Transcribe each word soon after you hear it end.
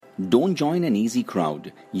Don't join an easy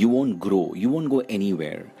crowd. You won't grow. You won't go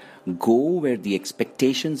anywhere. Go where the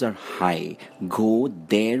expectations are high. Go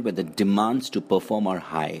there where the demands to perform are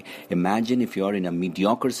high. Imagine if you're in a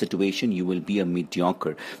mediocre situation, you will be a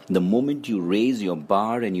mediocre. The moment you raise your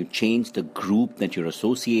bar and you change the group that you're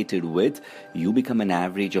associated with, you become an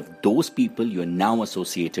average of those people you're now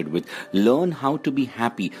associated with. Learn how to be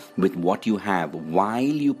happy with what you have while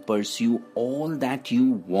you pursue all that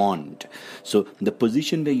you want. So the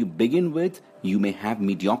position where you begin with, you may have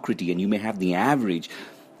mediocrity and you may have the average.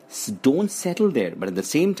 Don't settle there, but at the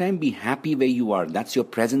same time, be happy where you are. That's your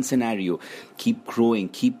present scenario. Keep growing,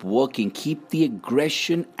 keep working, keep the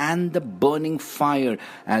aggression and the burning fire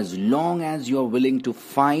as long as you're willing to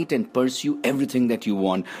fight and pursue everything that you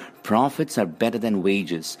want. Profits are better than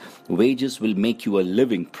wages. Wages will make you a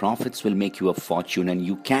living. Profits will make you a fortune. And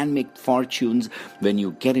you can make fortunes when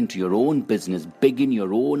you get into your own business, begin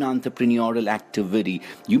your own entrepreneurial activity.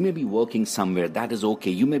 You may be working somewhere, that is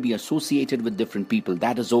okay. You may be associated with different people,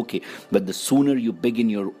 that is okay. But the sooner you begin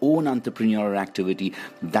your own entrepreneurial activity,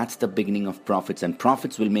 that's the beginning of profits. And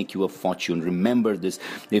profits will make you a fortune. Remember this.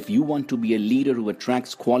 If you want to be a leader who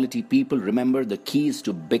attracts quality people, remember the key is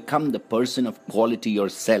to become the person of quality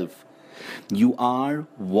yourself. You are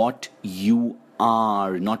what you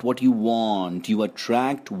are, not what you want. You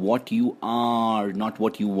attract what you are, not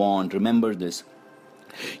what you want. Remember this.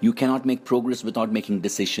 You cannot make progress without making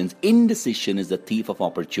decisions. Indecision is the thief of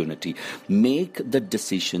opportunity. Make the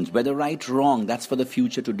decisions, whether right or wrong, that's for the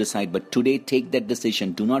future to decide. But today, take that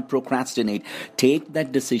decision. Do not procrastinate. Take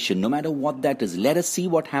that decision, no matter what that is. Let us see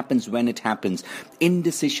what happens when it happens.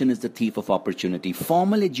 Indecision is the thief of opportunity.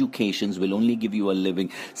 Formal educations will only give you a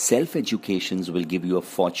living. Self-educations will give you a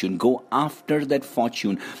fortune. Go after that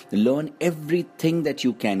fortune. Learn everything that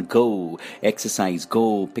you can. Go exercise.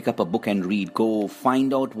 Go pick up a book and read. Go find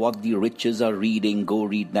out what the riches are reading. Go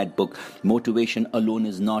read that book. Motivation alone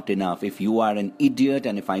is not enough. If you are an idiot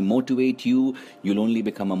and if I motivate you, you'll only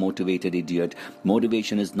become a motivated idiot.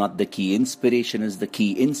 Motivation is not the key. Inspiration is the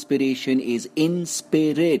key. Inspiration is in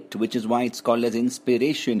spirit, which is why it's called as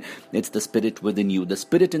inspiration. It's the spirit within you. The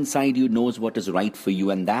spirit inside you knows what is right for you,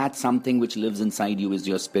 and that something which lives inside you is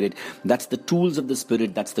your spirit. That's the tools of the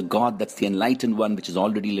spirit. That's the God. That's the enlightened one which is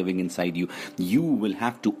already living inside you. You will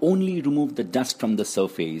have to only remove the dust from the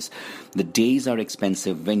surface. The days are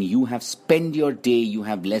expensive. When you have spent your day, you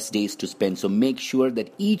have less days to spend. So make sure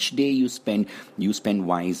that each day you spend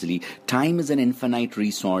wisely. Time is an infinite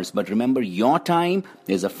resource, but remember, your time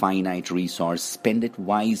is a finite resource. Spend it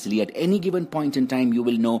wisely. At any given point in time, you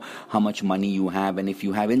will know how much money you have, and if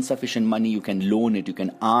you have insufficient money, you can loan it, you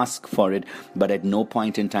can ask for it, but at no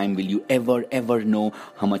point in time will you ever know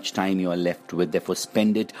how much time you are left with. Therefore,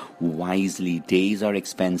 spend it wisely. Days are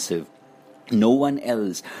expensive. No one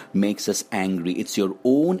else makes us angry. It's your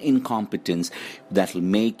own incompetence that will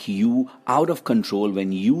make you out of control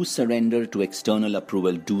when you surrender to external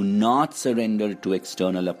approval. Do not surrender to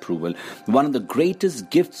external approval. One of the greatest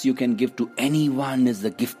gifts you can give to anyone is the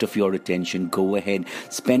gift of your attention. Go ahead.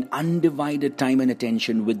 Spend undivided time and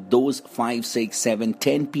attention with those 5, 6, 7,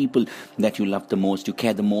 10 people that you love the most, you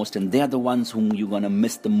care the most, and they're the ones whom you're going to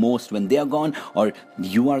miss the most when they're gone, or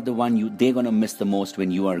you are the one they're going to miss the most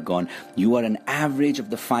when you are gone. You are an average of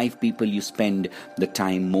the 5 people you spend the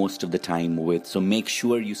time most of the time with. So make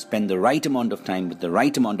sure you spend the right amount of time with the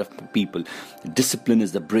right amount of people. Discipline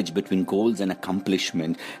is the bridge between goals and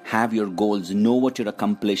accomplishment. Have your goals, know what you're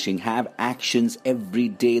accomplishing, have actions every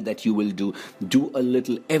day that you will do. Do a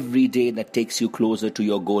little every day that takes you closer to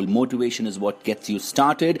your goal. Motivation is what gets you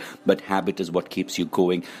started, but habit is what keeps you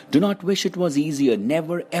going. Do not wish it was easier.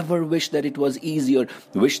 Never ever wish that it was easier.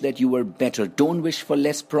 Wish that you were better. Don't wish for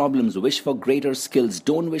less problems. Wish for greater skills.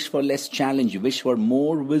 Don't wish for less challenge. Wish for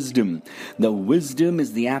more wisdom. The wisdom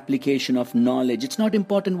is the application of knowledge. It's not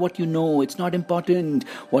important what you know. It's not important.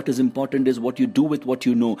 What is important is what you do with what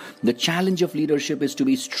you know. The challenge of leadership is to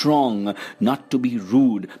be strong, not to be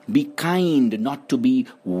rude. Be kind, not to be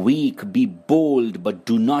weak. Be bold, but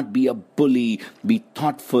do not be a bully. Be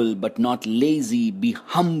thoughtful, but not lazy. Be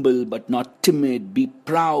humble, but not timid. Be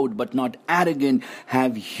proud, but not arrogant.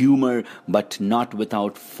 Have humor, but not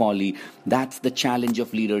without folly. That's the challenge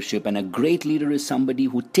of leadership. And a great leader is somebody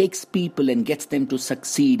who takes people and gets them to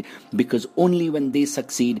succeed, because only when they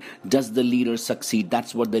succeed does the leader succeed.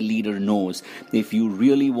 That's what the leader knows. If you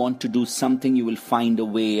really want to do something, you will find a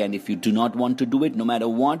way. And if you do not want to do it, no matter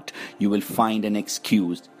what, you will find an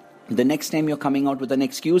excuse. The next time you're coming out with an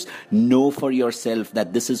excuse, know for yourself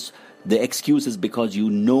that this is The excuse is because you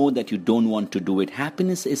know that you don't want to do it.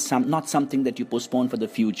 Happiness is not something that you postpone for the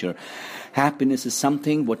future. Happiness is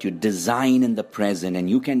something what you design in the present, and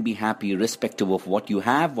you can be happy irrespective of what you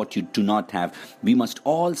have, what you do not have. We must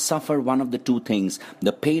all suffer one of the two things,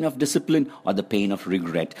 the pain of discipline or the pain of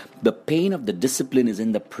regret. The pain of the discipline is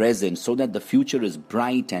in the present so that the future is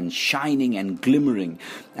bright and shining and glimmering.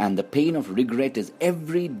 And the pain of regret is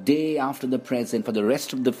every day after the present, for the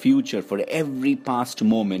rest of the future, for every past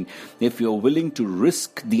moment. If you're willing to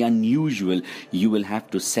risk the unusual, you will have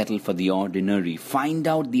to settle for the ordinary. Find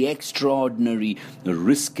out the extraordinary,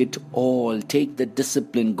 risk it all, take the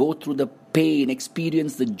discipline, go through the pain,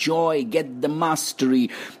 experience the joy, get the mastery.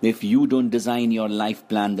 If you don't design your life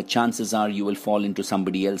plan, the chances are you will fall into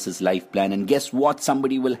somebody else's life plan. And guess what?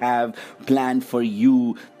 Somebody will have planned for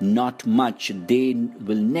you. Not much. They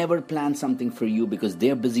will never plan something for you because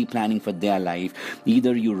they're busy planning for their life.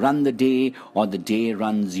 Either you run the day or the day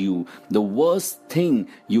runs you. The worst thing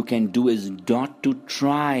you can do is not to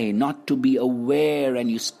try, not to be aware, and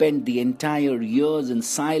you spend the entire years in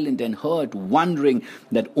silent and hurt, wondering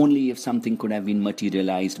that only if something could have been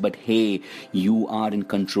materialized. But hey, you are in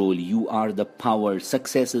control. You are the power.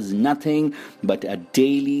 Success is nothing but a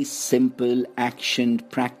daily, simple action,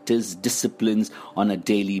 practice, disciplines on a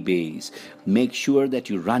daily basis. Make sure that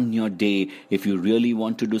you run your day. If you really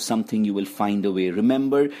want to do something, you will find a way.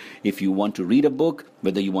 Remember, if you want to read a book,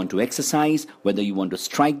 whether you want to exercise, whether you want to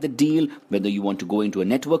strike the deal, whether you want to go into a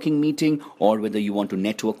networking meeting, or whether you want to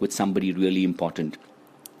network with somebody really important,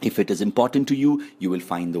 if it is important to you, you will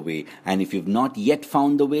find the way. And if you've not yet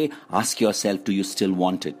found the way, ask yourself, do you still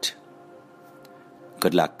want it?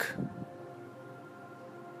 Good luck.